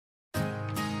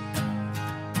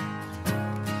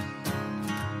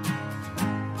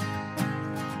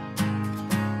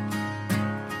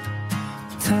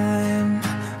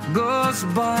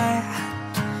goes by,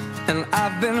 and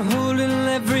I've been holding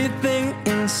everything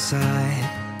inside,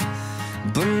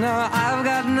 but now I've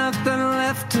got nothing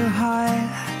left to hide.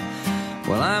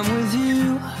 Well, I'm with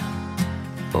you,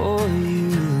 oh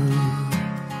you,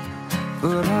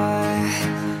 but I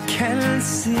can't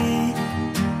see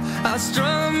how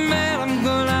strong a man I'm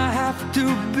gonna have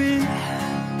to be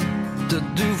to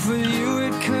do for you.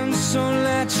 It comes so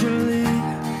naturally,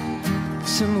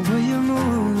 it's in the way you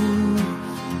move.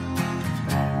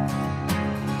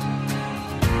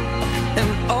 And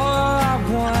all I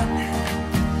want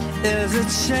is a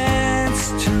chance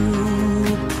to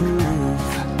prove,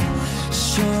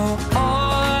 so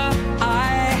all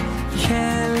I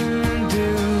can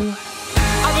do.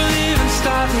 I believe in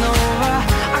starting over,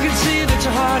 I can see that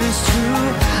your heart is true.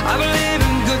 I believe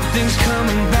in good things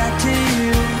coming back to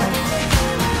you.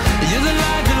 You're the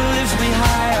light that lifts me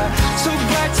higher, so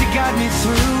bright you got me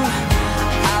through.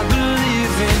 I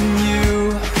believe in you,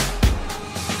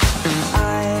 and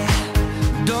I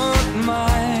don't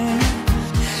mind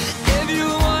if you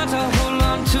want to hold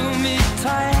on to me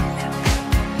tight.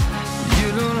 You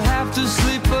don't have to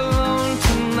sleep alone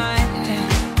tonight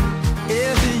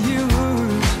if you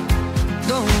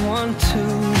don't want to.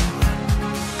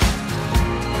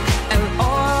 And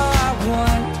all I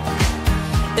want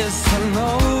is to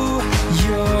know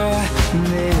you're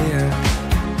near.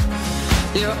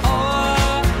 You're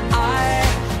all I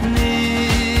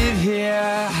need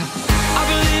here. I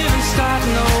believe in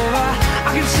starting over,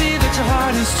 I can see that your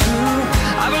heart is true.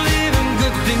 I believe in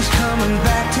good things coming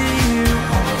back to you.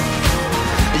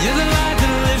 You're the light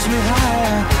that lifts me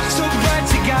higher, so bright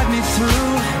you got me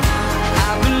through.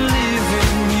 I believe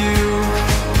in you.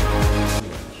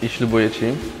 I ślubuję Ci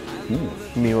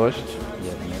miłość,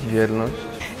 wierność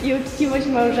i uczciwość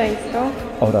małżeńską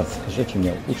oraz, że Cię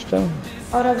nie opuszczę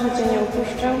nie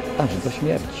opuszczę aż do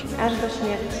śmierci.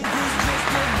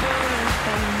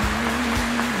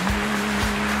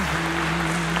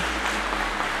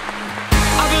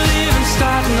 I believe in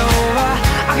starting over,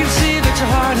 I can see that your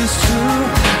heart is true.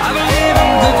 I believe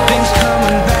in good things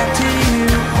coming back to you.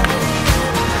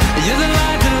 You're the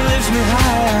light that lifts me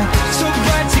higher, so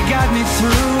bright you got me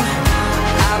through.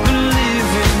 I believe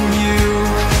in you.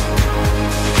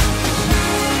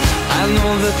 I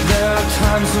know that there are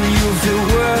times when you feel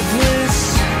worthless,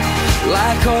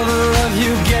 like all the love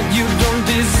you get, you don't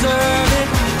deserve it.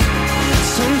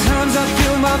 Sometimes I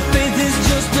feel my faith is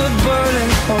just a burden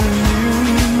on you.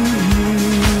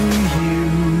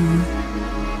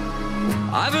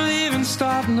 I believe in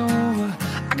starting over,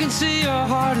 I can see your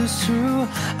heart is true.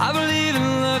 I believe in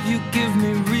love, you give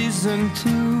me reason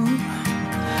to.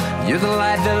 You're the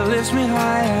light that lifts me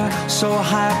higher, so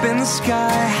high up in the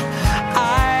sky.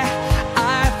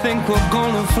 I think we're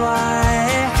gonna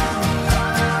fly.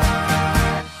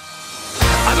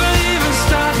 I believe in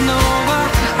starting over,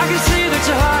 I can see that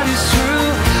your heart is true.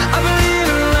 I believe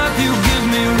in love, you give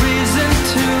me reason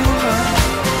to.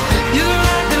 You're the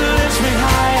light that lifts me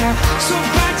higher, so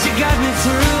bright you got me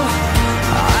through.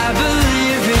 I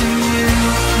believe in you.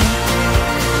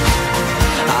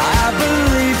 I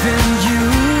believe in you.